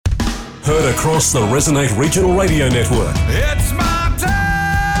Heard across the Resonate Regional Radio Network. It's my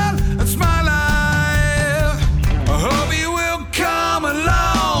time, it's my life. I hope you will come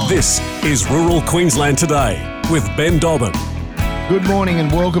along. This is Rural Queensland Today with Ben Dobbin. Good morning and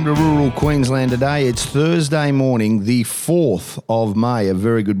welcome to Rural Queensland Today. It's Thursday morning, the 4th of May. A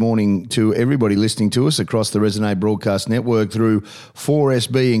very good morning to everybody listening to us across the Resonate Broadcast Network through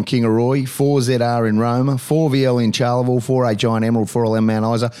 4SB in Kingaroy, 4ZR in Roma, 4VL in Charleville, 4HI in Emerald, 4LM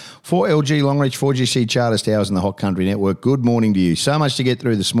Mount Isa, 4LG Longreach, 4GC Charters Towers and the Hot Country Network. Good morning to you. So much to get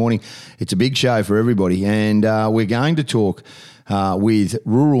through this morning. It's a big show for everybody, and we're going to talk with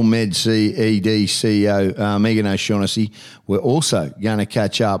Rural Med CED CEO Megan O'Shaughnessy. We're also going to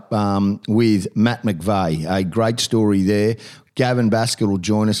catch up with Matt McVeigh, a great story there. Gavin Baskett will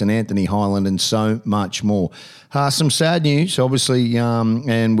join us, and Anthony Highland, and so much more. Some sad news, obviously,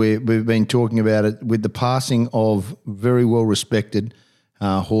 and we've been talking about it with the passing of very well-respected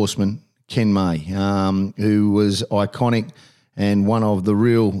horseman Ken May, who was iconic and one of the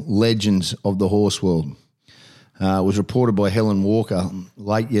real legends of the horse world. It was reported by Helen Walker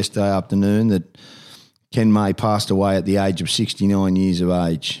late yesterday afternoon that Ken May passed away at the age of 69 years of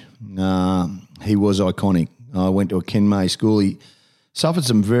age. He was iconic. I went to a Ken May school. He suffered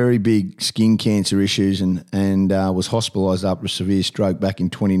some very big skin cancer issues and was hospitalised after a severe stroke back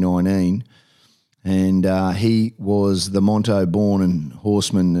in 2019. And he was the Monto-born and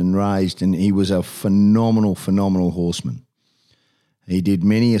horseman and raised, and he was a phenomenal horseman. He did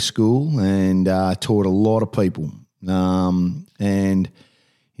many a school and taught a lot of people. And in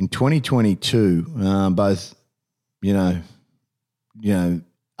 2022, both,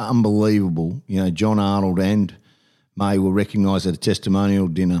 unbelievable. John Arnold and May were recognised at a testimonial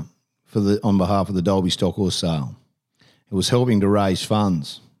dinner on behalf of the Dalby Stock Horse Sale. It was helping to raise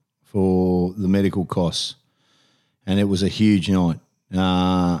funds for the medical costs, and it was a huge night.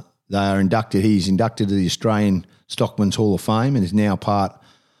 He's inducted to the Australian Stockman's Hall of Fame and is now part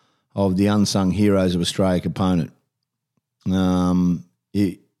of the Unsung Heroes of Australia component.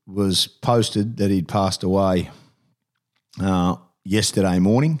 It was posted that he'd passed away yesterday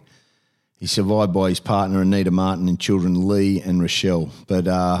morning. He's survived by his partner Anita Martin and children Lee and Rochelle. But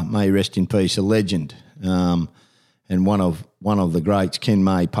may he rest in peace, a legend and one of the greats, Ken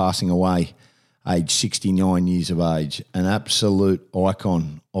May, passing away age 69 years of age, an absolute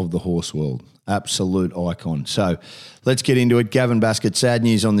icon of the horse world. Absolute icon. So let's get into it. Gavin Baskett, sad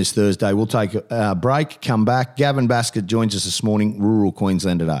news on this Thursday. We'll take a break, come back. Gavin Baskett joins us this morning, Rural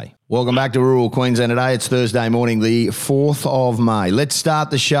Queensland Today. Welcome back to Rural Queensland Today. It's Thursday morning, the 4th of May. Let's start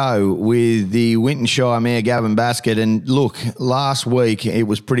the show with the Winton Shire Mayor, Gavin Baskett. And look, last week it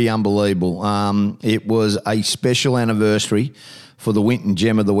was pretty unbelievable. It was a special anniversary for the Winton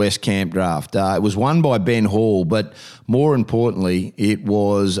Gem of the West Camp Draft. It was won by Ben Hall, but more importantly, it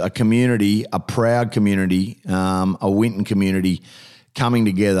was a community, a proud community, a Winton community coming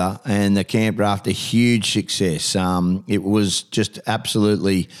together, and the camp draft a huge success. It was just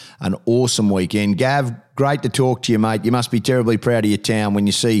absolutely an awesome weekend. Gav, great to talk to you, mate. You must be terribly proud of your town when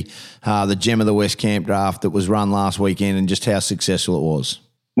you see the Gem of the West Camp Draft that was run last weekend and just how successful it was.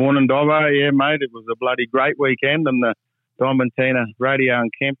 Morning, Dobbo. Yeah, mate, it was a bloody great weekend, and the Diamantina Radio and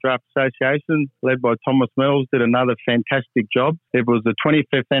Camp Draft Association, led by Thomas Mills, did another fantastic job. It was the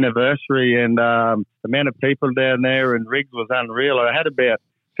 25th anniversary, and the amount of people down there in Riggs was unreal. I had about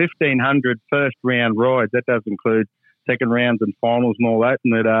 1,500 first-round rides. That does include second rounds and finals and all that.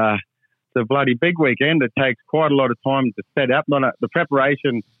 And it's a bloody big weekend. It takes quite a lot of time to set up. Not the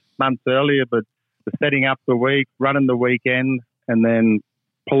preparation months earlier, but the setting up the week, running the weekend, and then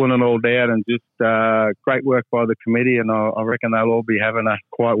pulling it all down, and just great work by the committee, and I reckon they'll all be having a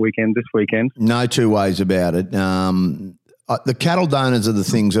quiet weekend this weekend. No two ways about it. The cattle donors are the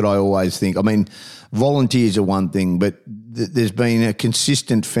things that I always think. I mean, volunteers are one thing, but there's been a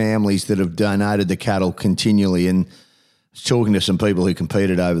consistent families that have donated the cattle continually, and talking to some people who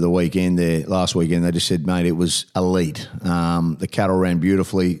competed over the weekend there, last weekend, they just said, mate, it was elite. The cattle ran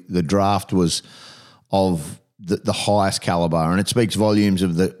beautifully. The draft was of the highest calibre, and it speaks volumes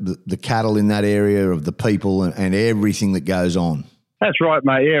of the cattle in that area, of the people and everything that goes on. That's right,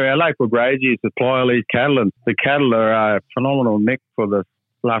 mate. Yeah, our local graziers supply all these cattle, and the cattle are a phenomenal mix for the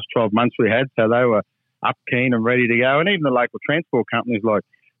last 12 months we had, so they were up, keen and ready to go. And even the local transport companies like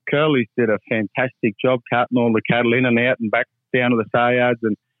Curly's did a fantastic job cutting all the cattle in and out and back down to the sale yards.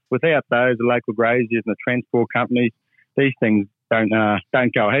 And without those, the local graziers and the transport companies, these things don't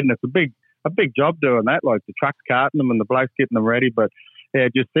go ahead. And it's a big job doing that, like the trucks carting them and the blokes getting them ready. But yeah,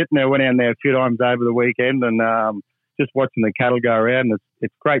 just sitting there, went down there a few times over the weekend, and just watching the cattle go around.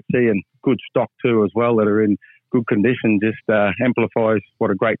 It's great seeing good stock too as well that are in good condition just amplifies what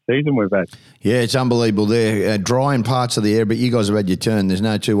a great season we've had. Yeah, it's unbelievable there. Dry in parts of the air, but you guys have had your turn. There's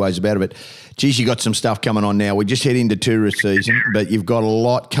no two ways about it. But, geez, you got some stuff coming on now. We just head into tourist season, but you've got a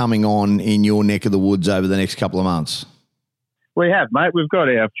lot coming on in your neck of the woods over the next couple of months. We have, mate. We've got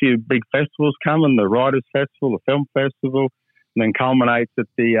a few big festivals coming, the Writers' Festival, the Film Festival, and then culminates at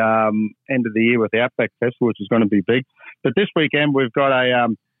the end of the year with the Outback Festival, which is going to be big. But this weekend we've got a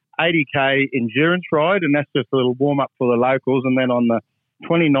 80K endurance ride, and that's just a little warm-up for the locals. And then on the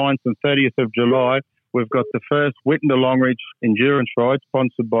 29th and 30th of July, we've got the first Whitten to Longreach endurance ride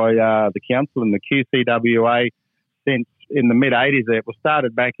sponsored by the council and the QCWA since in the mid-80s. It was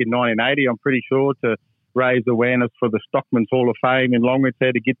started back in 1980, I'm pretty sure, to raise awareness for the Stockman's Hall of Fame in Longreach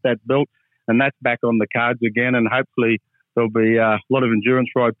there to get that built. And that's back on the cards again, and hopefully there'll be a lot of endurance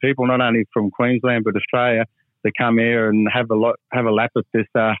ride people, not only from Queensland but Australia, to come here and have a lap at this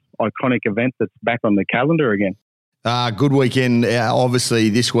iconic event that's back on the calendar again. Good weekend, obviously,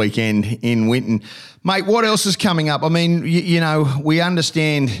 this weekend in Winton. Mate, what else is coming up? I mean, you know, we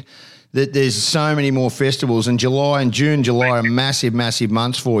understand that there's so many more festivals, and July and June, July are massive, massive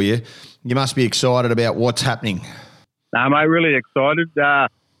months for you. You must be excited about what's happening. No, mate, really excited.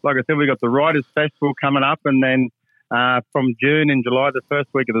 Like I said, we've got the Writers' Festival coming up, and then from June and July, the first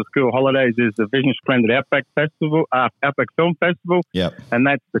week of the school holidays, is the Vision Splendid Outback Festival, Outback Film Festival. Yep. And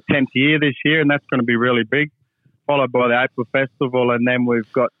that's the 10th year this year, and that's going to be really big, followed by the April Festival, and then we've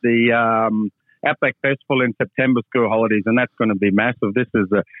got the Outback Festival in September school holidays, and that's going to be massive. This is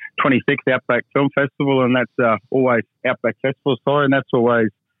the 26th Outback Film Festival, and that's always Outback Festival, and that's always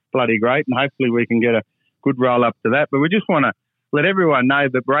bloody great, and hopefully we can get a good roll up to that. But we just want to let everyone know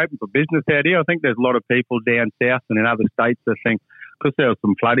that we're open for business out here. I think there's a lot of people down south and in other states that think, because there was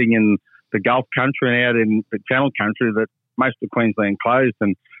some flooding in the Gulf country and out in the Channel country, that most of Queensland closed,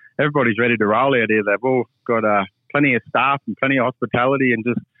 and everybody's ready to roll out here. They've all got plenty of staff and plenty of hospitality and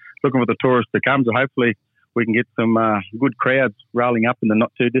just looking for the tourists to come. So hopefully we can get some good crowds rolling up in the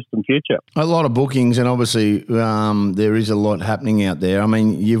not too distant future. A lot of bookings, and obviously there is a lot happening out there. I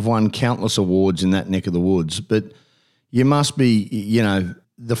mean, you've won countless awards in that neck of the woods, but you must be, you know,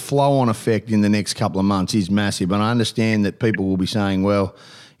 the flow-on effect in the next couple of months is massive. And I understand that people will be saying, well,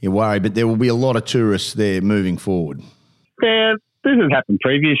 you're worried, but there will be a lot of tourists there moving forward. Yeah, this has happened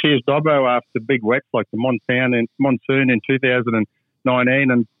previous years, Dobbo, after big wets like the monsoon in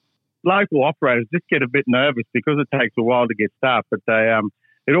 2019. And local operators just get a bit nervous because it takes a while to get started, but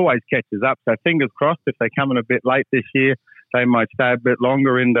it always catches up. So fingers crossed, if they come in a bit late this year, they might stay a bit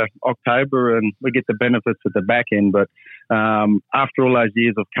longer into October and we get the benefits at the back end. But after all those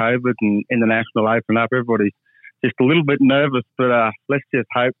years of COVID and international open up, everybody's just a little bit nervous. But let's just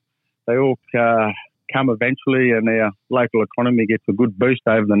hope they all come eventually and our local economy gets a good boost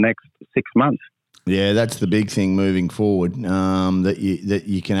over the next 6 months. Yeah, that's the big thing moving forward, that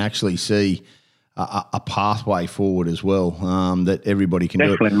you can actually see a pathway forward as well, that everybody can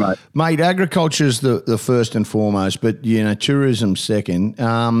Definitely, do it. Mate, agriculture is the first and foremost, but, you know, tourism second.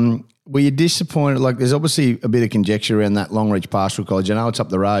 Were you disappointed? Like, there's obviously a bit of conjecture around that Longreach Pastoral College. I know it's up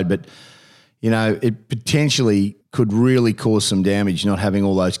the road, but, you know, it potentially could really cause some damage not having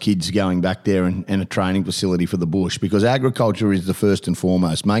all those kids going back there and a training facility for the bush, because agriculture is the first and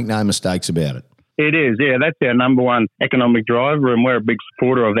foremost. Make no mistakes about it. It is, yeah. That's our number one economic driver, and we're a big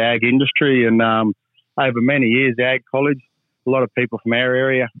supporter of the ag industry. And over many years, Ag College, a lot of people from our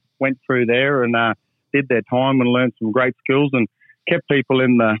area went through there and did their time and learned some great skills and kept people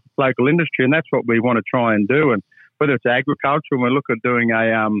in the local industry. And that's what we want to try and do. And whether it's agriculture, and we're looking at doing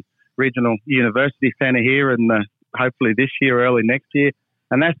a regional university centre here, and hopefully this year, early next year.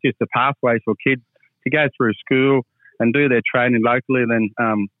 And that's just a pathway for kids to go through school and do their training locally, and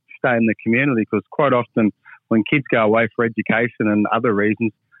then stay in the community, because quite often when kids go away for education and other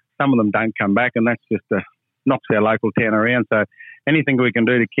reasons, some of them don't come back, and that's just knocks our local town around. So anything we can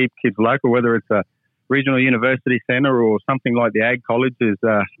do to keep kids local, whether it's a regional university centre or something like the Ag College, is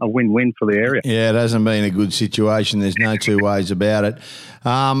a win-win for the area. Yeah, it hasn't been a good situation. There's no two ways about it.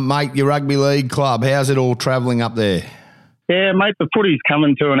 Mate, your rugby league club, how's it all travelling up there? Yeah, mate, the footy's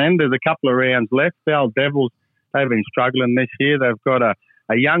coming to an end. There's a couple of rounds left. The old Devils, they've been struggling this year. They've got a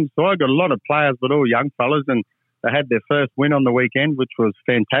young side, got a lot of players, but all young fellas, and they had their first win on the weekend, which was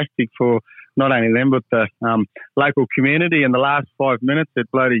fantastic for not only them, but the local community. In the last 5 minutes,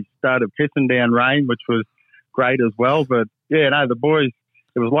 it bloody started pissing down rain, which was great as well. But, yeah, no, the boys,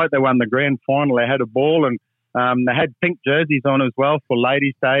 it was like they won the grand final. They had a ball, and they had pink jerseys on as well for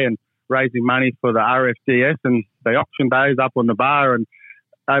Ladies' Day and raising money for the RFDS, and the auction days up on the bar, and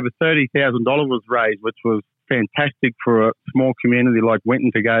over $30,000 was raised, which was fantastic for a small community like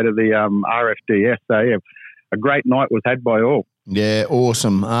Winton to go to the RFDS. So, yeah, a great night was had by all. Yeah,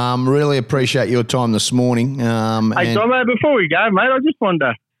 awesome. Really appreciate your time this morning. Hey, Tomo, before we go, mate, I just wanted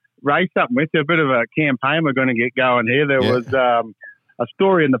to raise something with you, a bit of a campaign we're going to get going here. There was a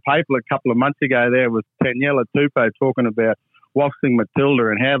story in the paper a couple of months ago. There was Daniela Tupou talking about Waltzing Matilda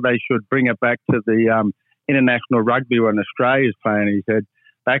and how they should bring it back to the international rugby when Australia's playing. He said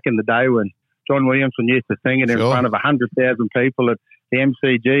back in the day when John Williamson used to sing it in front of 100,000 people at the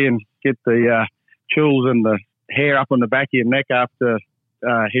MCG and get the chills and the hair up on the back of your neck after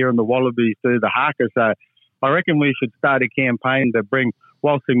hearing the Wallabies do the haka. So I reckon we should start a campaign to bring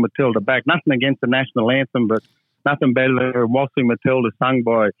Waltzing Matilda back. Nothing against the national anthem, but nothing better than Waltzing Matilda sung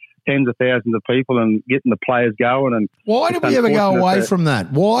by tens of thousands of people and getting the players going. And why did we ever go away from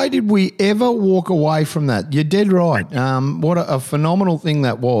that? Why did we ever walk away from that? You're dead right. What a phenomenal thing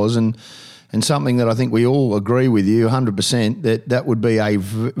that was, and something that I think we all agree with you 100% that would be a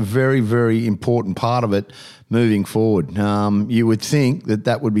very, very important part of it moving forward. You would think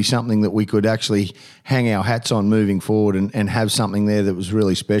that would be something that we could actually hang our hats on moving forward and have something there that was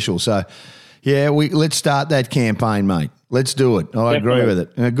really special. So, yeah, let's start that campaign, mate. Let's do it. I agree with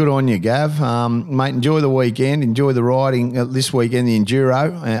it. Good on you, Gav. Mate, enjoy the weekend. Enjoy the riding this weekend, the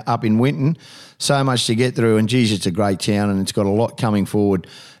Enduro up in Winton. So much to get through, and geez, it's a great town, and it's got a lot coming forward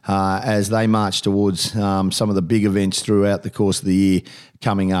as they march towards some of the big events throughout the course of the year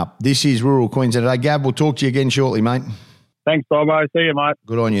coming up. This is Rural Queensland Today. Gav, we'll talk to you again shortly, mate. Thanks, Bobo. See you, mate.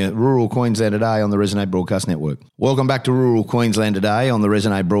 Good on you. Rural Queensland Today on the Resonate Broadcast Network. Welcome back to Rural Queensland Today on the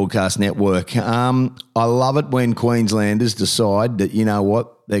Resonate Broadcast Network. I love it when Queenslanders decide that, you know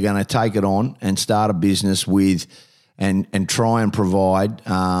what, they're going to take it on and start a business with and try and provide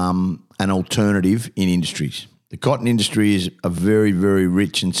an alternative in industries. The cotton industry is a very, very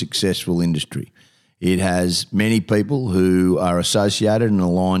rich and successful industry. It has many people who are associated and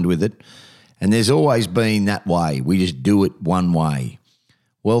aligned with it. And there's always been that way. We just do it one way.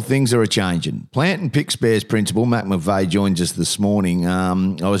 Well, things are a-changing. Plant and Pick Spares principal Matt McVeigh joins us this morning.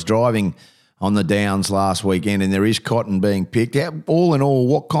 I was driving on the Downs last weekend and there is cotton being picked. All in all,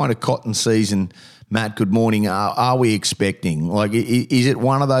 what kind of cotton season, Matt, good morning, are we expecting? Like, is it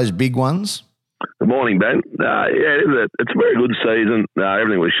one of those big ones? Good morning, Ben. It's a very good season.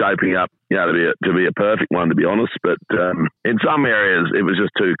 Everything was shaping up, to be a perfect one, to be honest. But in some areas, it was just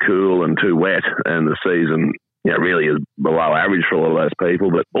too cool and too wet, and the season, really is below average for a lot of those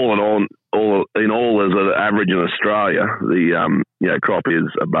people. But all in all, as an average in Australia, the crop is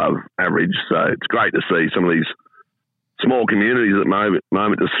above average. So it's great to see some of these small communities at the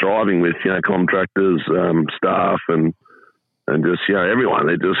moment just thriving with contractors, staff, and just everyone.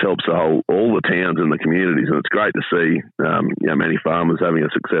 It just helps all the towns and the communities, and it's great to see many farmers having a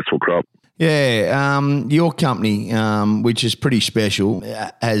successful crop. Yeah, your company, which is pretty special,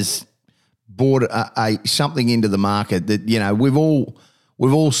 has brought something into the market that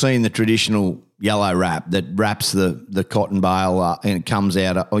we've all seen the traditional yellow wrap that wraps the cotton bale and it comes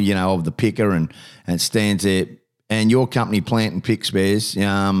out of the picker and stands there. And your company, Plant and Pick Spares,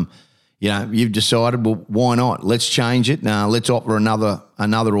 you've decided, well, why not? Let's change it. Let's offer another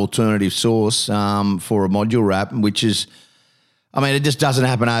alternative source for a module wrap, which is, it just doesn't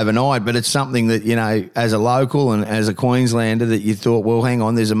happen overnight, but it's something that, as a local and as a Queenslander, that you thought, well, hang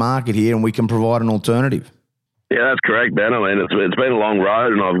on, there's a market here and we can provide an alternative. Yeah, that's correct, Ben. It's been a long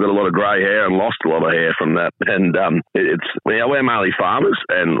road, and I've got a lot of grey hair and lost a lot of hair from that. And we're mainly farmers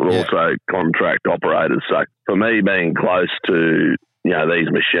and also contract operators. So for me, being close to these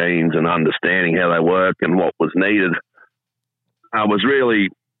machines and understanding how they work and what was needed was really,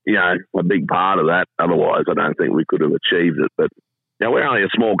 a big part of that. Otherwise, I don't think we could have achieved it. But we're only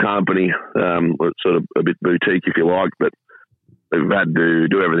a small company, sort of a bit boutique, if you like, but we've had to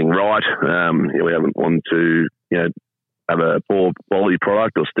do everything right. We haven't wanted to, have a poor quality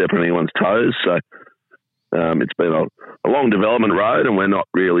product or step on anyone's toes. So it's been a long development road, and we're not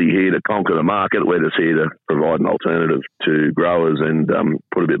really here to conquer the market. We're just here to provide an alternative to growers and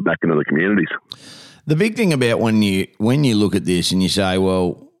put a bit back into the communities. The big thing about when you look at this and you say,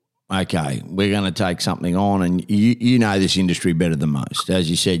 well, okay, we're going to take something on, and you know this industry better than most. As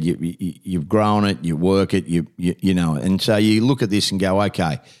you said, you've grown it, you work it, you know it. And so you look at this and go,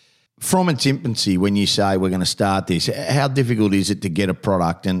 okay, from its infancy, when you say we're going to start this, how difficult is it to get a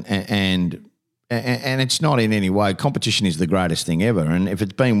product? And it's not in any way. Competition is the greatest thing ever. And if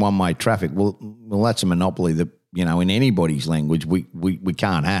it's been one-way traffic, well, that's a monopoly that, in anybody's language, we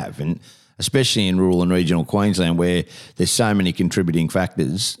can't have. And especially in rural and regional Queensland, where there's so many contributing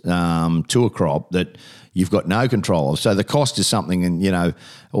factors to a crop that you've got no control of. So the cost is something, and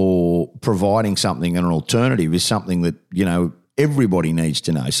or providing something and an alternative is something that everybody needs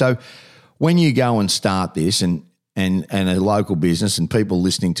to know. So when you go and start this and a local business and people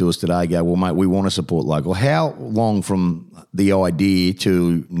listening to us today go, well, mate, we want to support local. How long from the idea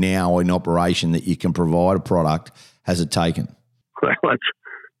to now in operation that you can provide a product has it taken? Well,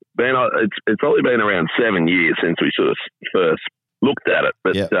 it's probably been around 7 years since we sort of first looked at it.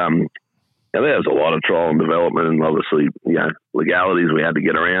 But there was a lot of trial and development and obviously, legalities we had to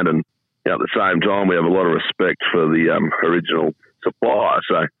get around. And at the same time, we have a lot of respect for the original supplier.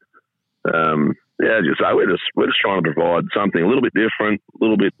 So, as you say, we're just trying to provide something a little bit different, a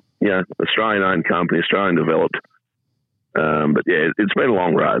little bit, Australian-owned company, Australian-developed. But, it's been a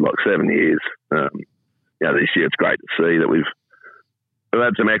long road, like 7 years. This year it's great to see that we've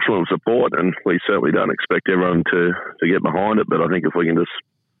had some excellent support, and we certainly don't expect everyone to get behind it. But I think if we can just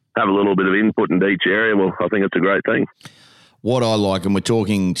have a little bit of input in each area, well, I think it's a great thing. What I like, and we're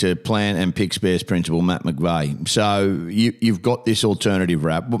talking to Plant and Pick Spares principal Matt McVeigh. So you've got this alternative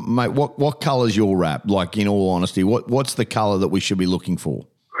wrap, mate. What colour's your wrap? Like, in all honesty, what's the colour that we should be looking for?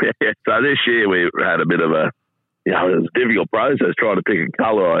 Yeah, so this year we had a bit of a, it was a difficult process trying to pick a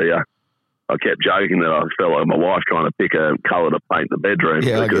colour. I kept joking that I felt like my wife trying to pick a colour to paint the bedroom.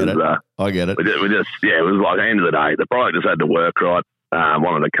 Yeah, because, I get it. We just, it was like the end of the day, the product just had to work right.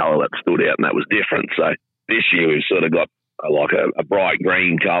 Wanted a colour that stood out, and that was different. So this year we've sort of got a bright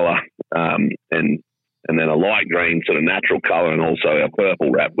green colour, and then a light green sort of natural colour, and also a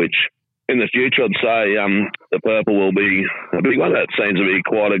purple wrap, which in the future I'd say the purple will be a big one. That seems to be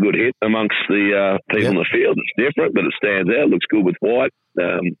quite a good hit amongst the people in the field. It's different, but it stands out. Looks good with white.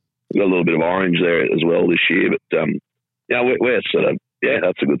 We've got a little bit of orange there as well this year, but we're sort of,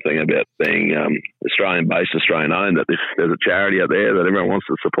 that's a good thing about being Australian-based, Australian-owned, that if there's a charity out there that everyone wants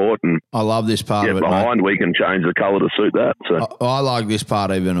to support and I love this part of it, behind, mate. We can change the colour to suit that. So I like this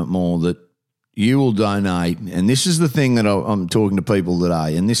part even more, that you will donate, and this is the thing that I'm talking to people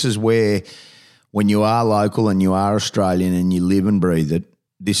today, and this is where when you are local and you are Australian and you live and breathe it,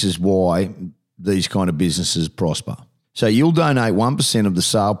 this is why these kind of businesses prosper. So you'll donate 1% of the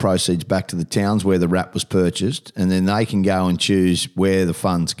sale proceeds back to the towns where the wrap was purchased, and then they can go and choose where the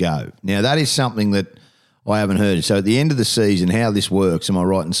funds go. Now, that is something that I haven't heard. So at the end of the season, how this works, am I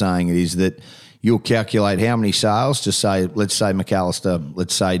right in saying it, is that you'll calculate how many sales to say, let's say McAllister,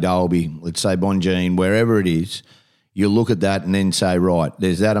 let's say Dalby, let's say Bonjean, wherever it is, you'll look at that and then say, right,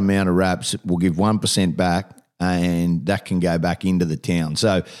 there's that amount of wraps, we'll give 1% back, and that can go back into the town.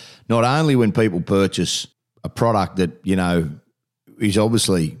 So not only when people purchase a product that, is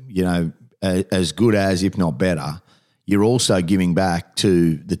obviously, as good as, if not better, you're also giving back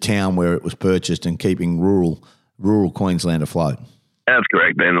to the town where it was purchased and keeping rural Queensland afloat. That's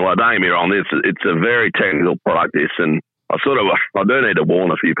correct, Ben. Well, don't get me wrong, it's a very technical product, this, and I do need to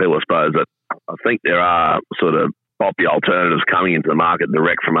warn a few people, I suppose, that I think there are sort of popular alternatives coming into the market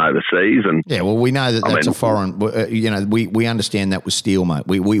direct from overseas. And well, we know that's a foreign. We understand that with steel, mate.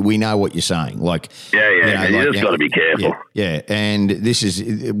 We know what you're saying. Like, you just got to be careful. Yeah, and this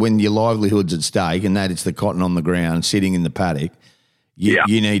is when your livelihood's at stake, and that it's the cotton on the ground sitting in the paddock.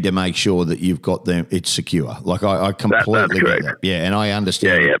 You need to make sure that you've got them. It's secure. Like I completely get that. Yeah, and I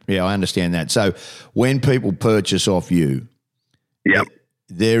understand. Yeah, I understand that. So when people purchase off you,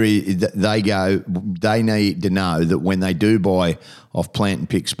 they need to know that when they do buy off Plant and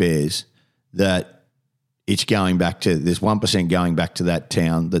Pick Spares, that it's going back to, there's 1% going back to that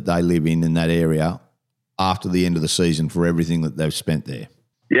town that they live in that area after the end of the season for everything that they've spent there.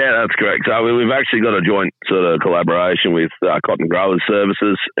 Yeah, that's correct. So we've actually got a joint sort of collaboration with Cotton Growers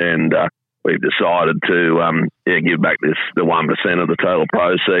Services, and we've decided to give back the 1% of the total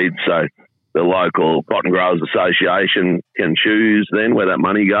proceeds. So the local Cotton Growers Association can choose then where that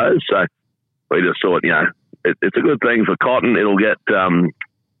money goes. So we just thought, it's a good thing for cotton. It'll get, I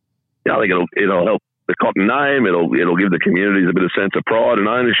think it'll help the cotton name. It'll give the communities a bit of sense of pride and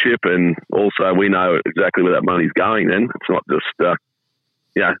ownership, and also we know exactly where that money's going. Then it's not just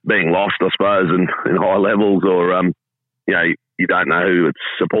being lost, I suppose, in high levels, or you don't know who it's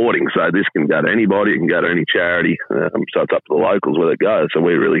supporting. So this can go to anybody. It can go to any charity. So it's up to the locals where it goes. So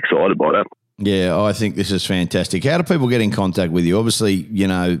we're really excited by that. Yeah, I think this is fantastic. How do people get in contact with you? Obviously,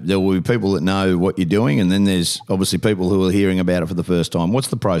 there will be people that know what you're doing, and then there's obviously people who are hearing about it for the first time. What's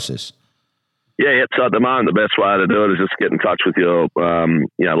the process? Yeah, so at the moment, the best way to do it is just get in touch with your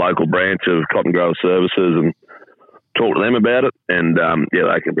local branch of Cotton Growers Services and talk to them about it, and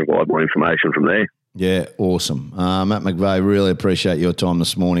they can provide more information from there. Yeah, awesome. Matt McVeigh, really appreciate your time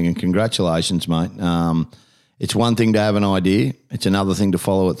this morning, and congratulations, mate. It's one thing to have an idea. It's another thing to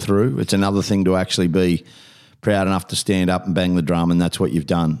follow it through. It's another thing to actually be proud enough to stand up and bang the drum, and that's what you've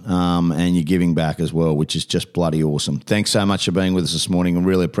done. And you're giving back as well, which is just bloody awesome. Thanks so much for being with us this morning. I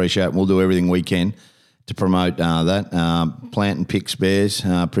really appreciate it. And we'll do everything we can to promote that. Plant and Pick Spares,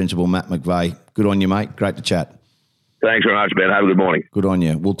 Principal Matt McVeigh. Good on you, mate. Great to chat. Thanks very much, Ben. Have a good morning. Good on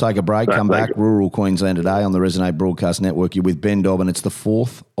you. We'll take a break, come back. Rural Queensland Today on the Resonate Broadcast Network. You're with Ben Dobbin. It's the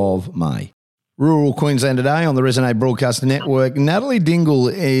 4th of May. Rural Queensland Today on the Resonate Broadcast Network. Natalie Dingle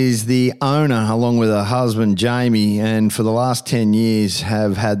is the owner, along with her husband, Jamie, and for the last 10 years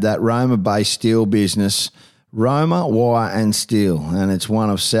have had that Roma-based steel business, Roma Wire and Steel, and it's one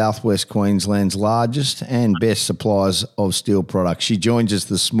of Southwest Queensland's largest and best suppliers of steel products. She joins us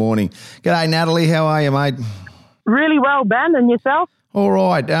this morning. G'day, Natalie. How are you, mate? Really well, Ben, and yourself? All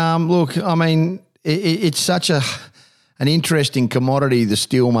right. Look, I mean, it's such an interesting commodity, the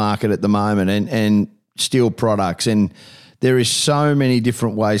steel market at the moment, and steel products, and there is so many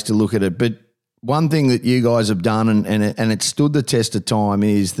different ways to look at it. But one thing that you guys have done, and it stood the test of time,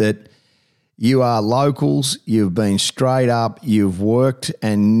 is that you are locals, you've been straight up, you've worked,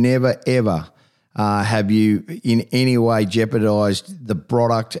 and never, ever have you in any way jeopardised the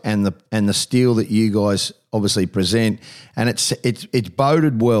product and the steel that you guys obviously present, and it's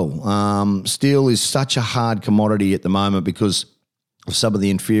boded well. Steel is such a hard commodity at the moment because of some of the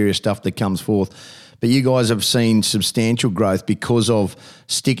inferior stuff that comes forth, but you guys have seen substantial growth because of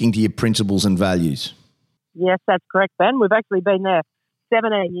sticking to your principles and values. Yes, that's correct, Ben. We've actually been there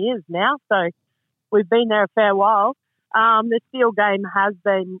 17 years now, so we've been there a fair while. The steel game has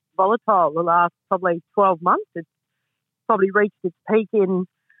been volatile the last probably 12 months. It's probably reached its peak in,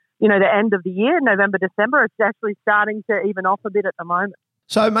 the end of the year, November, December. It's actually starting to even off a bit at the moment.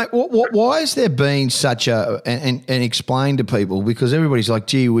 So, mate, why has there been such and explain to people, because everybody's like,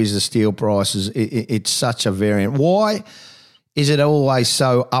 gee whiz, the steel prices, it's such a variant. Why is it always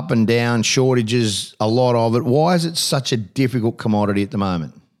so up and down, shortages, a lot of it? Why is it such a difficult commodity at the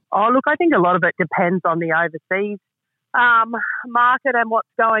moment? Oh, look, I think a lot of it depends on the overseas market and what's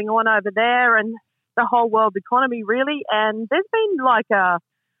going on over there and the whole world economy, really. And there's been like a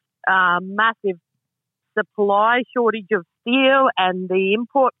massive supply shortage of steel, and the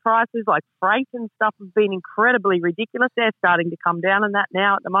import prices like freight and stuff have been incredibly ridiculous. They're starting to come down on that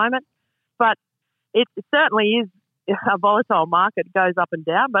now at the moment. But it certainly is a volatile market. It goes up and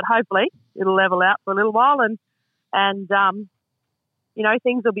down, but hopefully it'll level out for a little while and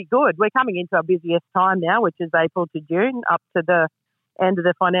things will be good. We're coming into our busiest time now, which is April to June, up to the end of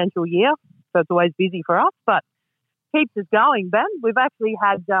the financial year. So it's always busy for us, but keeps us going, Ben. We've actually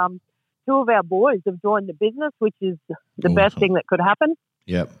had two of our boys have joined the business, which is the best thing that could happen.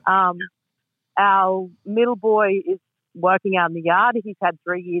 Yep. Our middle boy is working out in the yard. He's had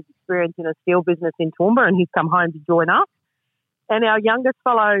 3 years experience in a steel business in Toowoomba, and he's come home to join us. And our youngest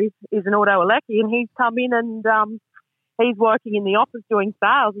fellow is an auto electric, and he's come in and he's working in the office doing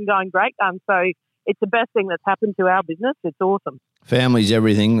sales and going great guns. So it's the best thing that's happened to our business. It's awesome. Family's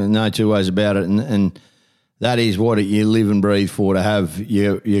everything, no two ways about it. And that is what you live and breathe for, to have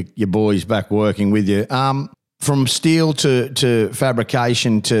your boys back working with you. From steel to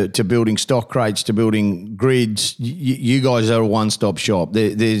fabrication to building stock crates to building grids, you guys are a one-stop shop.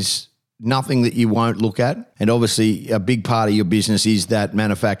 There's nothing that you won't look at. And obviously a big part of your business is that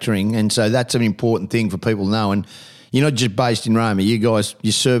manufacturing. And so that's an important thing for people to know. And you're not just based in Roma. You guys,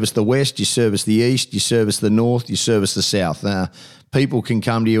 you service the west, you service the east, you service the north, you service the south. People can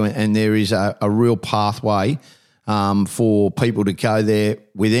come to you, and there is a real pathway for people to go there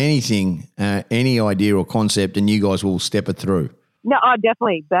with anything, any idea or concept, and you guys will step it through. No,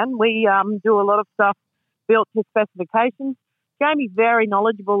 definitely, Ben. We do a lot of stuff built to specifications. Jamie's very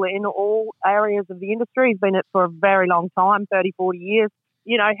knowledgeable in all areas of the industry. He's been in it for a very long time, 30, 40 years.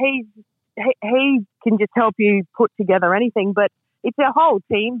 He can just help you put together anything, but it's our whole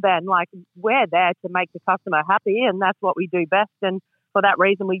team, Ben. Like, we're there to make the customer happy, and that's what we do best. And for that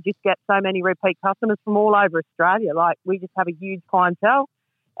reason, we just get so many repeat customers from all over Australia. Like, we just have a huge clientele,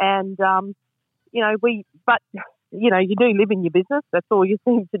 and you do live in your business. That's all you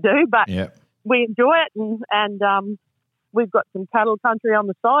seem to do, but we enjoy it, and we've got some cattle country on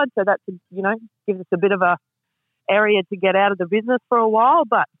the side, so that's gives us a bit of a area to get out of the business for a while,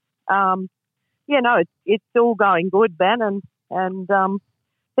 but. It's all going good, Ben, and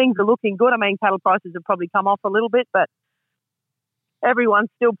things are looking good. I mean, cattle prices have probably come off a little bit, but everyone's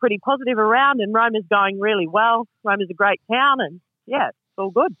still pretty positive around, and Roma's going really well. Roma's a great town, and it's all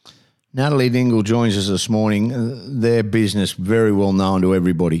good. Natalie Dingle joins us this morning. Their business very well known to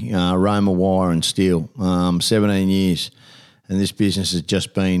everybody, Roma Wire and Steel, 17 years. and this business has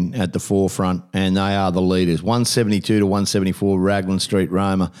just been at the forefront, and they are the leaders. 172 to 174 Raglan Street,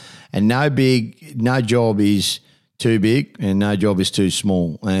 Roma. And no job is too big and no job is too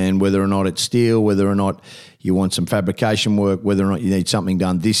small. And whether or not it's steel, whether or not you want some fabrication work, whether or not you need something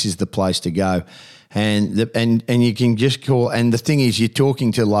done, this is the place to go. And you can just call. And the thing is, you're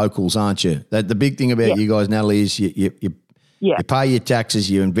talking to locals, aren't you? That the big thing about you guys, Natalie, is you pay your taxes,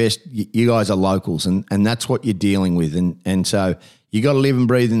 you invest. You guys are locals, and that's what you're dealing with. And so you got to live and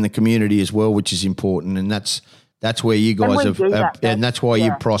breathe in the community as well, which is important. And that's where you guys and that's why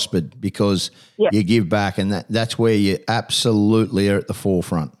you've prospered, because you give back, and that's where you absolutely are at the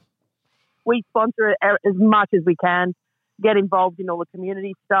forefront. We sponsor it as much as we can, get involved in all the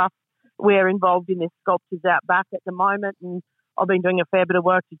community stuff. We're involved in this Sculptures Out Back at the moment, and I've been doing a fair bit of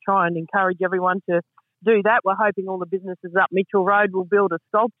work to try and encourage everyone to do that. We're hoping all the businesses up Mitchell Road will build a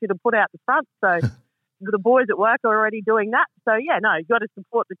sculpture to put out the front. So the boys at work are already doing that. So, you've got to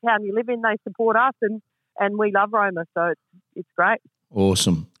support the town you live in. They support us, and we love Roma, so it's great.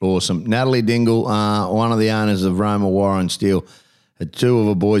 Awesome. Natalie Dingle, one of the owners of Roma Warren Steel. Two of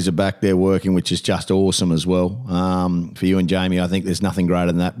the boys are back there working, which is just awesome as well. For you and Jamie, I think there's nothing greater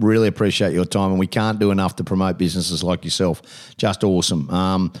than that. Really appreciate your time, and we can't do enough to promote businesses like yourself. Just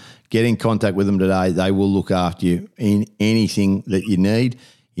awesome. Get in contact with them today. They will look after you in anything that you need.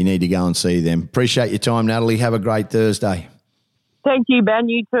 You need to go and see them. Appreciate your time, Natalie. Have a great Thursday. Thank you, Ben.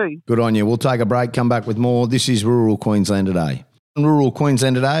 You too. Good on you. We'll take a break, come back with more. This is Rural Queensland Today. Rural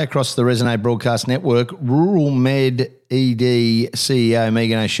Queensland Today across the Resonate Broadcast Network. Rural Med ED CEO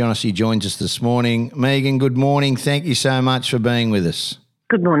Megan O'Shaughnessy joins us this morning. Megan, good morning. Thank you so much for being with us.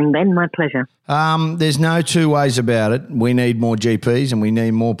 Good morning, Ben. My pleasure. There's no two ways about it. We need more GPs and we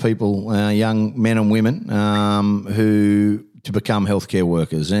need more people, young men and women, who to become healthcare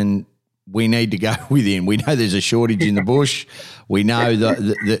workers. And we need to go within. We know there's a shortage in the bush. We know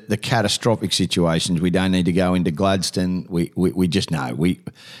the catastrophic situations. We don't need to go into Gladstone. We just know.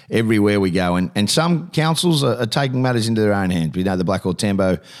 Everywhere we go. And some councils are taking matters into their own hands. We know the Blackall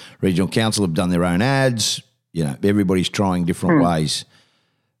Tambo Regional Council have done their own ads. Everybody's trying different ways.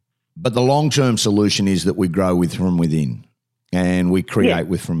 But the long-term solution is that we grow from within and we create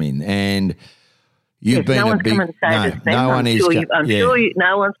from within. And you've been no one's coming to save us. No one is. I'm sure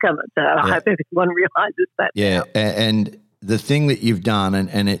no one's coming. So I hope everyone realises that. Yeah, and the thing that you've done,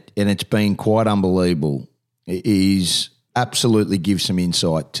 and it's been quite unbelievable, is absolutely give some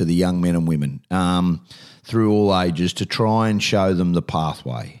insight to the young men and women through all ages to try and show them the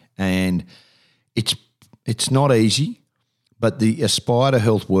pathway. And it's not easy, but the Aspire to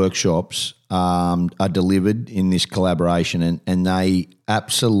Health workshops are delivered in this collaboration, and they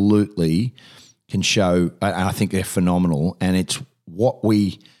absolutely can show, and I think they're phenomenal, and it's what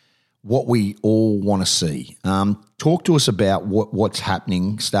we all want to see. Talk to us about what's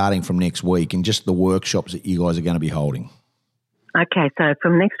happening starting from next week and just the workshops that you guys are going to be holding. Okay, so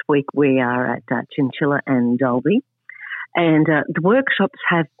from next week we are at Chinchilla and Dalby, and the workshops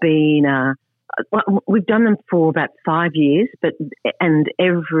have been we've done them for about 5 years, and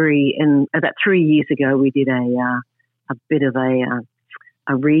about 3 years ago we did a bit of a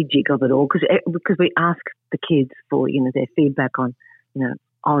rejig of it all because we ask the kids for their feedback on their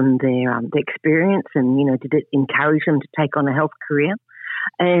experience, and did it encourage them to take on a health career.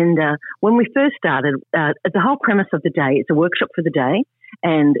 And when we first started, the whole premise of the day, it's a workshop for the day,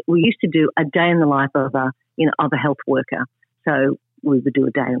 and we used to do a day in the life of a health worker. So we would do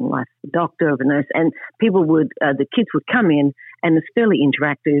a day in the life of a doctor, of a nurse, and the kids would come in, and it's fairly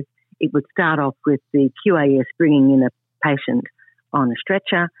interactive. It would start off with the QAS bringing in a patient on a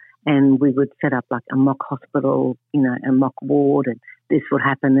stretcher, and we would set up like a mock hospital, a mock ward, and this would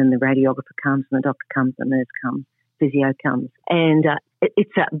happen, and the radiographer comes, and the doctor comes, the nurse comes, physio comes. And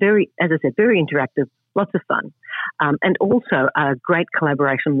it's very interactive, lots of fun. And also a great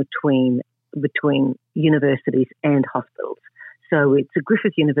collaboration between universities and hospitals. So it's a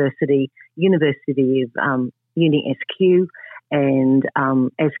Griffith University of Uni SQ, and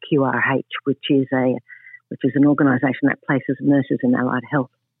SQRH, which is an organisation that places nurses and allied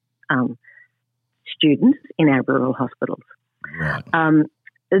health students in our rural hospitals. Right.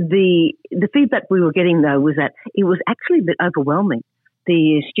 The feedback we were getting, though, was that it was actually a bit overwhelming.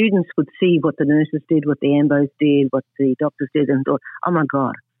 The students would see what the nurses did, what the ambos did, what the doctors did, and thought, oh, my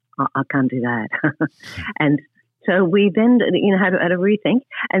God, I can't do that. And so we then had a rethink.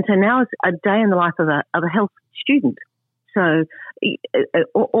 And so now it's a day in the life of a health student. So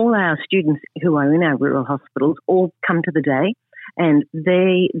all our students who are in our rural hospitals all come to the day, and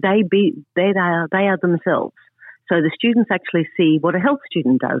they are themselves. So the students actually see what a health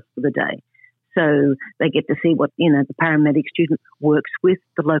student does for the day. So they get to see what, the paramedic student works with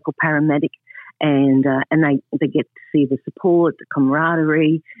the local paramedic, and they get to see the support, the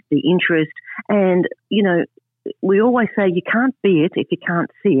camaraderie, the interest. And, we always say you can't be it if you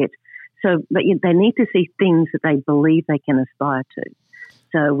can't see it. So but they need to see things that they believe they can aspire to.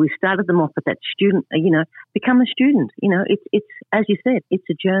 So we started them off with that student, become a student. It's as you said, it's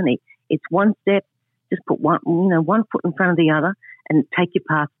a journey. It's one step. Just put one foot in front of the other and take your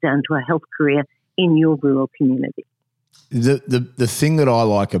path down to a health career in your rural community. The thing that I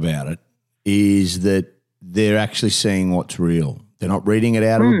like about it is that they're actually seeing what's real. They're not reading it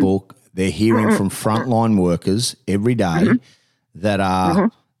out of a book. They're hearing from frontline workers every day that are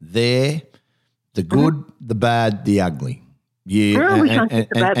there, the good, the bad, the ugly. Yeah, we can't take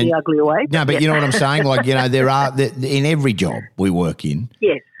the bad, the ugly away. No, but you know what I'm saying? Like, there are, in every job we work in,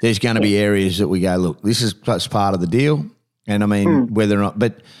 yes, there's going to be areas that we go, look, this is part of the deal. And I mean, whether or not,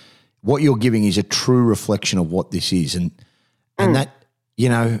 but what you're giving is a true reflection of what this is. And that,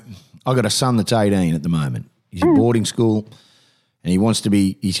 I've got a son that's 18 at the moment. He's in boarding school and he's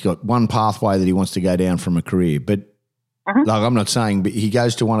got one pathway that he wants to go down from a career. But like I'm not saying, but he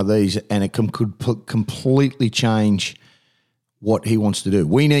goes to one of these and it could completely change what he wants to do.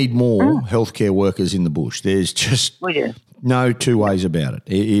 We need more healthcare workers in the bush. There's just no two ways about it.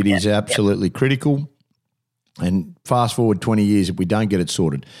 It is absolutely critical. And fast forward 20 years if we don't get it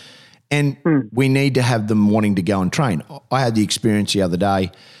sorted. And we need to have them wanting to go and train. I had the experience the other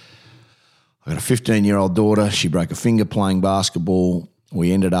day. I got a 15-year-old daughter. She broke a finger playing basketball.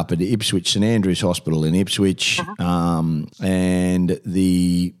 We ended up at Ipswich, St Andrews Hospital in Ipswich, and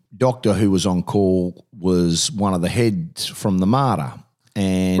the doctor who was on call was one of the heads from the MARTA.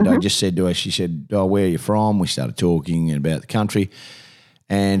 And I just said to her, she said, "Oh, where are you from?" We started talking about the country.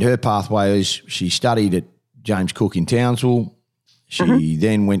 And her pathway is she studied at James Cook in Townsville. She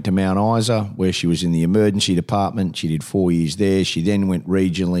then went to Mount Isa where she was in the emergency department. She did 4 years there. She then went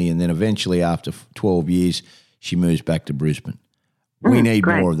regionally, and then eventually after 12 years, she moves back to Brisbane. We need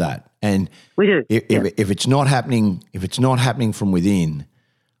more of that. And we do. If it's not happening, from within,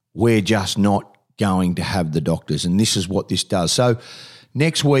 we're just not going to have the doctors. And this is what this does. So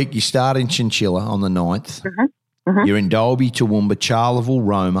next week you start in Chinchilla on the 9th. You're in Dalby, Toowoomba, Charleville,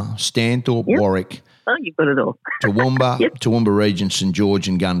 Roma, Stanthorpe, Warwick. Oh, you've got it all. Toowoomba, Toowoomba Region, St George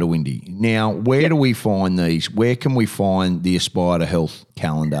and Gundawindi. Now, where do we find these? Where can we find the Aspire to Health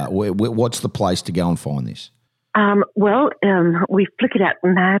calendar? What's the place to go and find this? We flick it out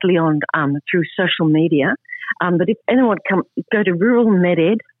madly on through social media. But if anyone go to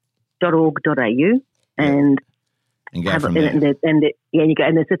ruralmeded.org.au and go from there. And you go,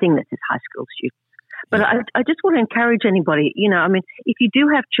 and there's a thing that says high school students. But I just want to encourage anybody, if you do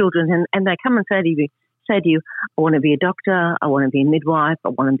have children and they come and say to you, I want to be a doctor, I want to be a midwife, I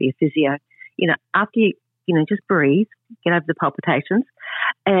want to be a physio, after you, just breathe, get over the palpitations.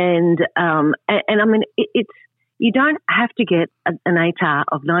 And it's, you don't have to get an ATAR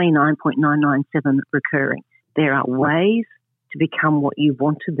of 99.997 recurring. There are ways to become what you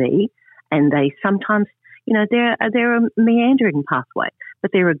want to be, and they sometimes, they're a meandering pathway,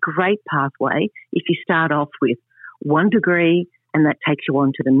 but they're a great pathway if you start off with one degree and that takes you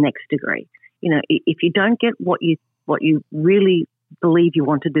on to the next degree. If you don't get what you really believe you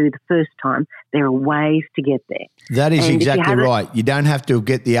want to do the first time, there are ways to get there. That is exactly right. You don't have to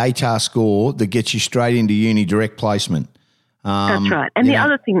get the ATAR score that gets you straight into uni direct placement. That's right. And the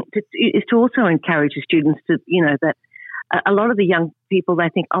other thing is to also encourage the students to, that a lot of the young people, they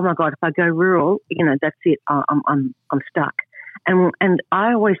think, oh my God, if I go rural, that's it. I'm stuck. And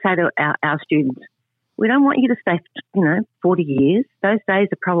I always say to our students, we don't want you to stay, 40 years. Those days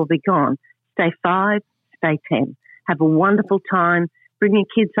are probably gone. Stay 5, stay 10. Have a wonderful time. Bring your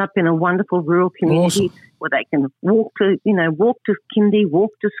kids up in a wonderful rural community where they can walk to kindy,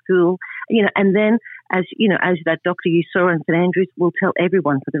 walk to school, and then as that doctor you saw in St Andrews will tell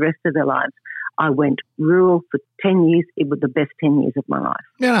everyone for the rest of their lives, I went rural for 10 years. It was the best 10 years of my life.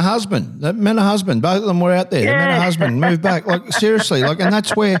 Met a husband. Both of them were out there. Yeah. They met a husband, moved back. Like, seriously. And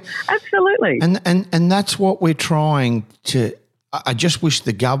that's where. Absolutely. And that's what we're trying to. I just wish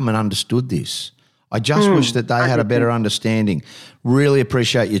the government understood this. I just wish that they had a better understanding. Really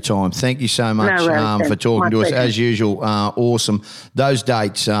appreciate your time. Thank you so much for talking to us. As usual, awesome. Those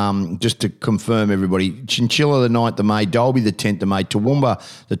dates, just to confirm everybody, Chinchilla the 9th of May, Dalby the 10th of May,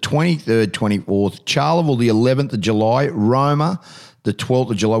 Toowoomba the 23rd, 24th, Charleville the 11th of July, Roma the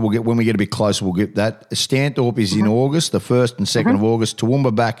 12th of July. When we get a bit closer, we'll get that. Stanthorpe is in August, the 1st and 2nd of August.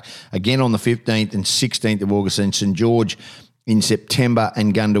 Toowoomba back again on the 15th and 16th of August, and St George in September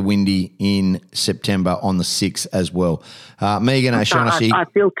and Gundawindi in September on the 6th as well. Megan O'Shaughnessy. I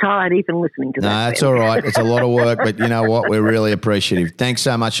feel tired even listening to that. No, that's all right. It's a lot of work, but you know what? We're really appreciative. Thanks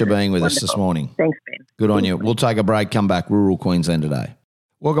so much for being with us this morning. Thanks, Ben. Good on you. We'll take a break, come back. Rural Queensland Today.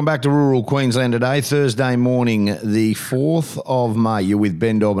 Welcome back to Rural Queensland Today, Thursday morning, the 4th of May. You're with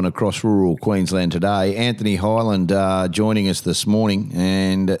Ben Dobbin across Rural Queensland Today. Anthony Highland joining us this morning,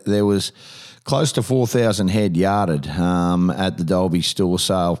 and there was close to 4,000 head yarded at the Dalby store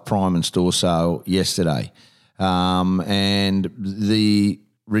sale, prime and store sale yesterday. And the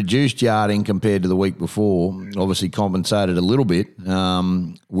reduced yarding compared to the week before obviously compensated a little bit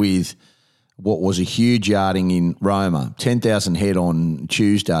with what was a huge yarding in Roma, 10,000 head on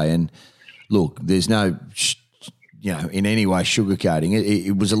Tuesday. And look, there's no, in any way sugarcoating it.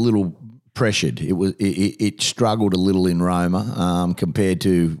 It was a little pressured. It struggled a little in Roma compared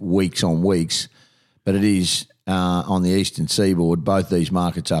to weeks on weeks, but it is on the eastern seaboard. Both these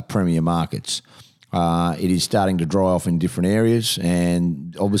markets are premier markets. It is starting to dry off in different areas,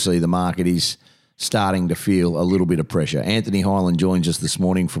 and obviously the market is starting to feel a little bit of pressure. Anthony Highland joins us this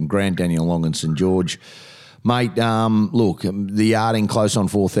morning from Grant Daniel Long and St George. Mate, look, the yarding close on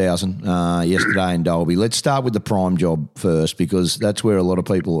 4,000 yesterday in Dalby. Let's start with the prime job first, because that's where a lot of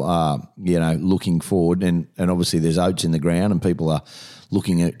people are, looking forward. And obviously there's oats in the ground and people are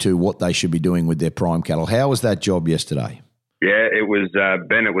looking to what they should be doing with their prime cattle. How was that job yesterday? Yeah, it was,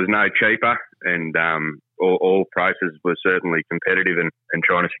 Ben, it was no cheaper, and all prices were certainly competitive and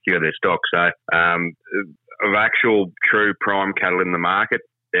trying to secure their stock. So of actual true prime cattle in the market,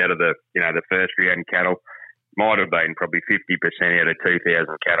 out of the first round cattle, might have been probably 50% out of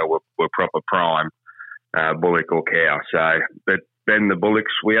 2,000 cattle were proper prime, bullock or cow. So, but then the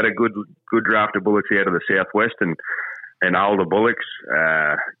bullocks, we had a good draft of bullocks out of the southwest, and older bullocks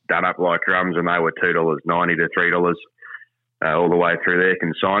done up like drums, and they were $2.90 to $3 all the way through their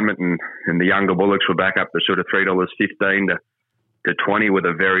consignment, and the younger bullocks were back up to sort of $3.15 to $20 with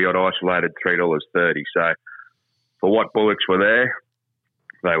a very odd isolated $3.30. So for what bullocks were there,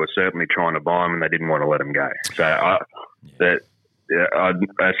 they were certainly trying to buy them, and they didn't want to let them go. So I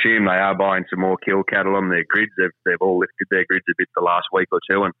assume they are buying some more kill cattle on their grids. They've all lifted their grids a bit the last week or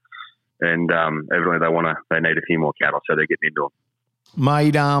two, and evidently they need a few more cattle, so they're getting into them.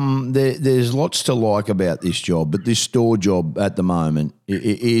 Mate, there's lots to like about this job, but this store job at the moment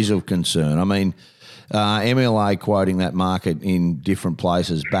is of concern. I mean, MLA quoting that market in different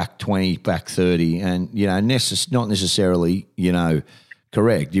places, back 20, back 30, and, not necessarily,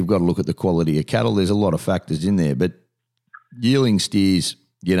 correct. You've got to look at the quality of cattle. There's a lot of factors in there, but yearling steers,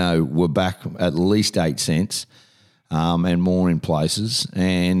 were back at least 8 cents and more in places,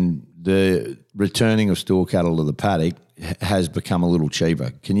 and the returning of store cattle to the paddock has become a little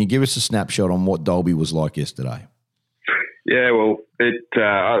cheaper. Can you give us a snapshot on what Dalby was like yesterday? Yeah, well,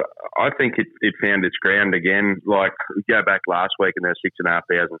 I think it found its ground again. Like, we go back last week and there were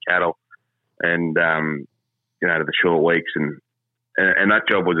 6,500 cattle, and to the short weeks, and that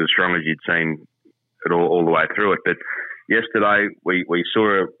job was as strong as you'd seen it all the way through it. But yesterday we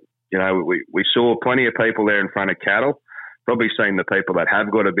saw we saw plenty of people there in front of cattle. Probably seen the people that have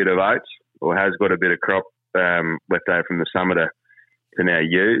got a bit of oats or has got a bit of crop left over from the summer to now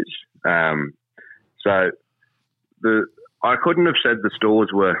use. So I couldn't have said the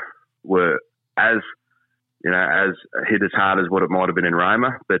stores were as hit as hard as what it might have been in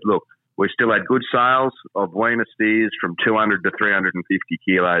Roma. But look, we still had good sales of weaner steers from 200 to 350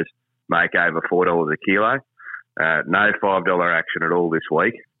 kilos, make over $4 a kilo. No $5 action at all this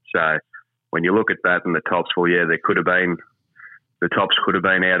week. So when you look at that and the tops, the tops could have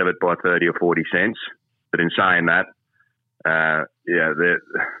been out of it by 30 or 40 cents. But in saying that, there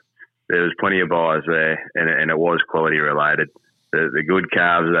was plenty of buyers there, and it was quality related. The good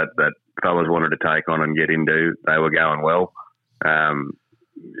calves that fellas wanted to take on and get into, they were going well.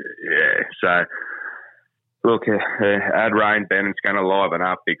 So look, add rain, Ben, it's going to liven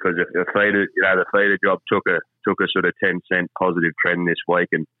up, because if the feeder job took a sort of 10 cent positive trend this week,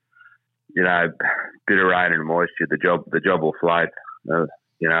 and bit of rain and moisture, the job will float.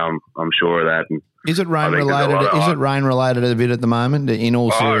 I'm sure of that. And is it rain related? Is it rain related a bit at the moment? In all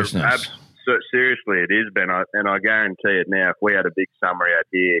seriousness, seriously, it is, Ben. And I guarantee it now. If we had a big summer out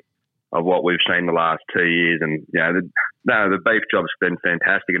here of what we've seen the last 2 years, and the beef job's been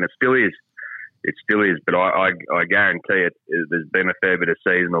fantastic, and it still is. It still is. But I guarantee it. There's been a fair bit of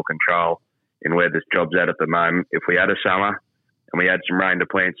seasonal control in where this job's at the moment. If we had a summer and we had some rain to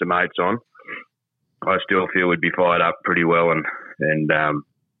plant some oats on, I still feel we'd be fired up pretty well and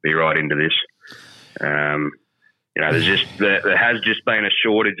be right into this. There has just been a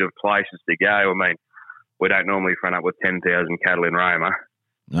shortage of places to go. I mean, we don't normally front up with 10,000 cattle in Roma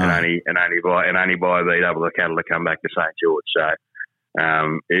No. and only buy the double the cattle to come back to St George. So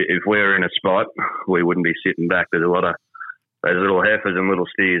if we were in a spot, we wouldn't be sitting back. There's a lot of those little heifers and little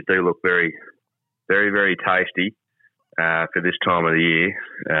steers do look very, very, very tasty for this time of the year.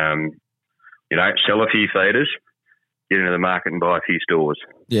 Sell a few feeders, get into the market and buy a few stores.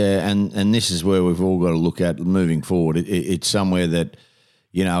 Yeah, and this is where we've all got to look at moving forward. It's somewhere that,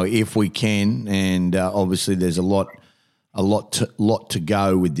 if we can, and obviously there's a lot to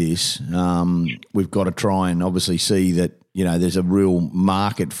go with this. We've got to try and obviously see that there's a real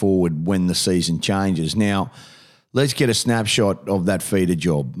market forward when the season changes. Now, let's get a snapshot of that feeder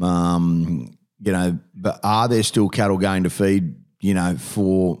job. But are there still cattle going to feed,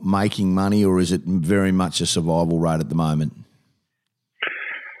 for making money, or is it very much a survival rate at the moment?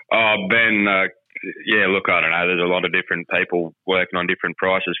 Oh, Ben, look, I don't know. There's a lot of different people working on different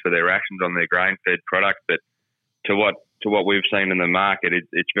prices for their rations on their grain-fed product, but to what we've seen in the market,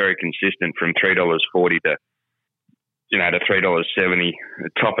 it's very consistent from $3.40 to $3.70,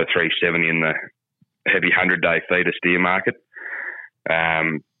 top of $3.70 in the heavy 100-day feeder steer market.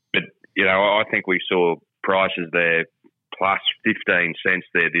 But I think we saw prices there plus 15 cents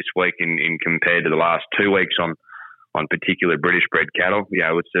there this week in compared to the last 2 weeks on particular British bred cattle.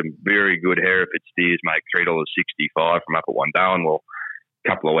 With some very good Hereford steers make $3.65 from up at Wandoan. Well, a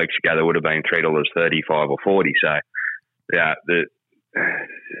couple of weeks ago there would have been $3.35 or 40. So,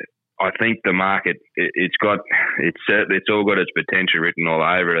 I think the market it's all got its potential written all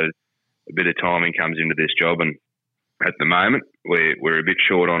over it. A bit of timing comes into this job, and at the moment we're a bit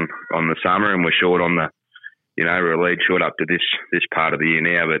short on the summer, and we're short on we're a lead short up to this part of the year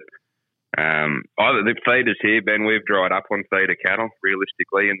now. But either the feeders here, Ben, we've dried up on feeder cattle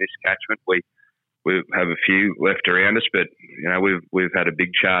realistically in this catchment. We have a few left around us, but we've had a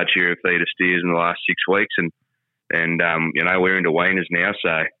big charge here of feeder steers in the last 6 weeks, and we're into weaners now,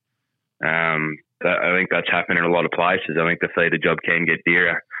 so I think that's happening in a lot of places. I think the feeder job can get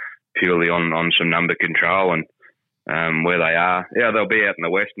dearer purely on some number control and where they are. Yeah, they'll be out in the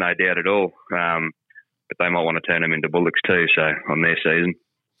west, no doubt at all, but they might want to turn them into bullocks too, so on their season.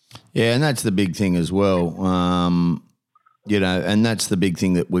 Yeah, and that's the big thing as well, and that's the big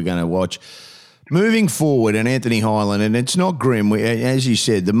thing that we're going to watch. Moving forward, and Anthony Highland, and it's not grim. As you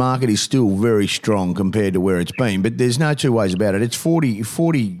said, the market is still very strong compared to where it's been, but there's no two ways about it. It's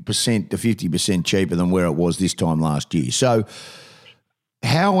 40% to 50% cheaper than where it was this time last year. So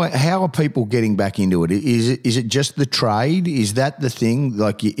how are people getting back into it? Is it just the trade? Is that the thing?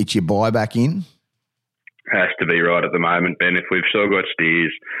 Like it's your buy back in? Has to be right at the moment, Ben. If we've still got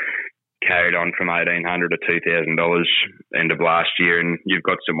steers carried on from $1,800 to $2,000 end of last year, and you've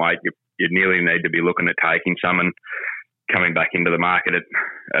got some weight, you nearly need to be looking at taking some and coming back into the market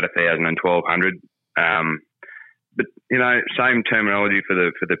at $1,000 and $1,200. But same terminology for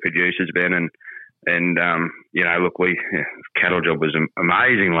the producers, Ben. And look, cattle job was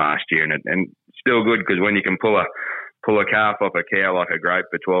amazing last year, and still good because when you can pull a calf off a cow like a grape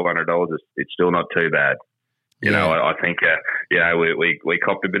for $1,200, it's still not too bad. I think we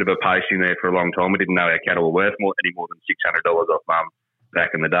copped a bit of a pacing there for a long time. We didn't know our cattle were worth any more than $600 off mum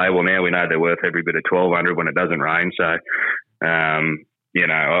back in the day. Well, now we know they're worth every bit of $1,200 when it doesn't rain. So, I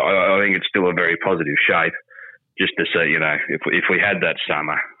think it's still a very positive shape. Just to see, if we had that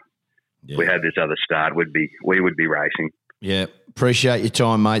summer, if we had this other start, we would be racing. Yeah, appreciate your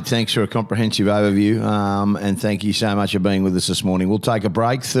time, mate. Thanks for a comprehensive overview, and thank you so much for being with us this morning. We'll take a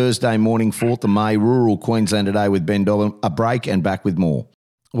break. Thursday morning, 4th of May, Rural Queensland Today with Ben Dobbin. A break and back with more.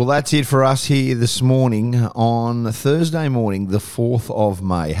 Well, that's it for us here this morning on Thursday morning, the 4th of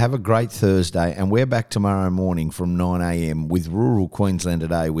May. Have a great Thursday, and we're back tomorrow morning from 9 a.m. with Rural Queensland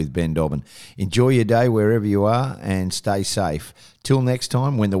Today with Ben Dobbin. Enjoy your day wherever you are and stay safe. Till next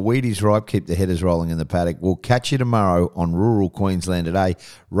time, when the wheat is ripe, keep the headers rolling in the paddock. We'll catch you tomorrow on Rural Queensland Today.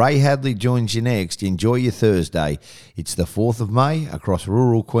 Ray Hadley joins you next. Enjoy your Thursday. It's the 4th of May across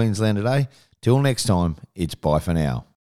Rural Queensland Today. Till next time, it's bye for now.